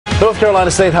North Carolina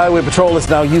State Highway Patrol is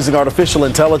now using artificial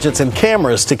intelligence and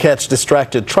cameras to catch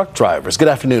distracted truck drivers. Good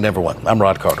afternoon, everyone. I'm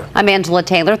Rod Carter. I'm Angela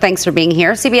Taylor. Thanks for being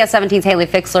here. CBS 17's Haley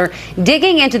Fixler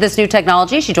digging into this new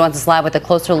technology. She joins us live with a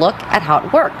closer look at how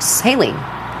it works. Haley.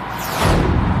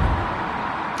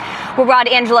 Well, Rod,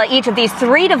 Angela, each of these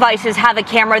three devices have a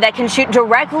camera that can shoot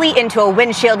directly into a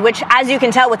windshield, which, as you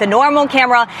can tell with a normal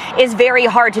camera, is very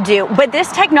hard to do. But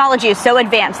this technology is so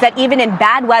advanced that even in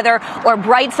bad weather or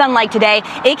bright sun like today,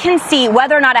 it can see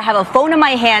whether or not I have a phone in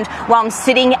my hand while I'm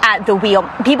sitting at the wheel.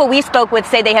 People we spoke with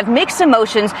say they have mixed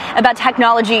emotions about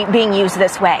technology being used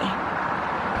this way.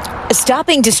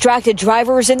 Stopping distracted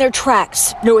drivers in their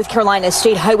tracks. North Carolina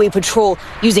State Highway Patrol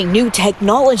using new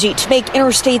technology to make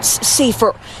interstates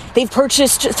safer. They've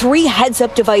purchased 3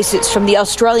 heads-up devices from the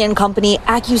Australian company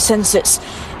Acusensus.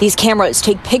 These cameras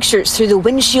take pictures through the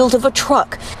windshield of a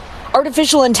truck.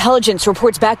 Artificial intelligence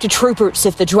reports back to troopers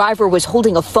if the driver was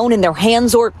holding a phone in their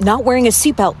hands or not wearing a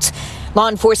seatbelt. Law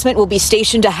enforcement will be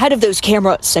stationed ahead of those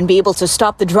cameras and be able to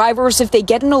stop the drivers if they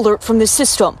get an alert from the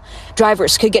system.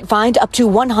 Drivers could get fined up to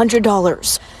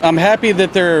 $100. I'm happy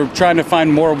that they're trying to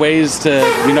find more ways to,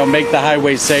 make the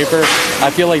highway safer.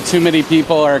 I feel like too many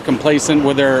people are complacent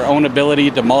with their own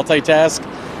ability to multitask,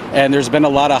 and there's been a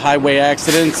lot of highway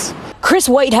accidents. Chris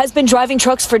White has been driving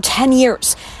trucks for 10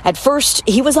 years. At first,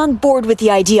 he was on board with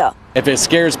the idea. If it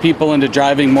scares people into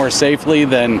driving more safely,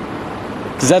 then,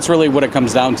 because that's really what it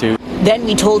comes down to. Then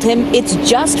we told him it's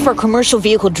just for commercial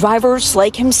vehicle drivers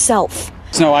like himself.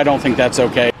 No, I don't think that's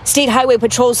okay. State Highway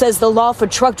Patrol says the law for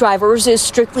truck drivers is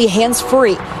strictly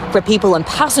hands-free. For people in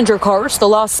passenger cars, the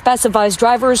law specifies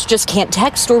drivers just can't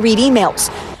text or read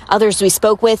emails. Others we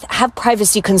spoke with have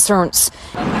privacy concerns.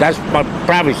 That's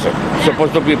privacy. It's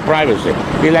supposed to be privacy.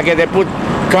 It's like they put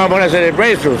cameras in the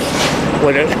razors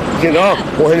when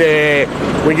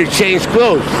you change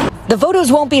clothes. The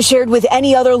photos won't be shared with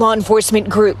any other law enforcement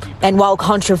group. And while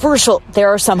controversial, there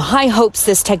are some high hopes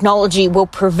this technology will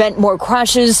prevent more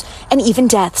crashes and even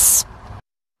deaths.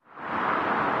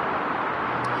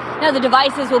 Now, the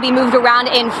devices will be moved around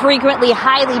in frequently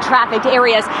highly trafficked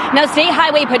areas. Now, State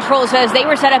Highway Patrol says they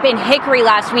were set up in Hickory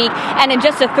last week, and in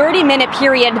just a 30-minute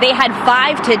period, they had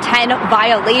 5 to 10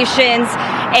 violations,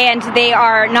 and they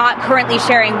are not currently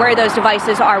sharing where those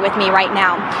devices are with me right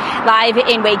now. Live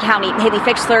in Wade County, Haley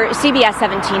Fixler, CBS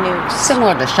 17 News.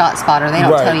 Similar to ShotSpotter, they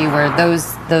don't tell you where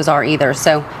those are either.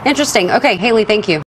 So interesting. Okay, Haley, thank you.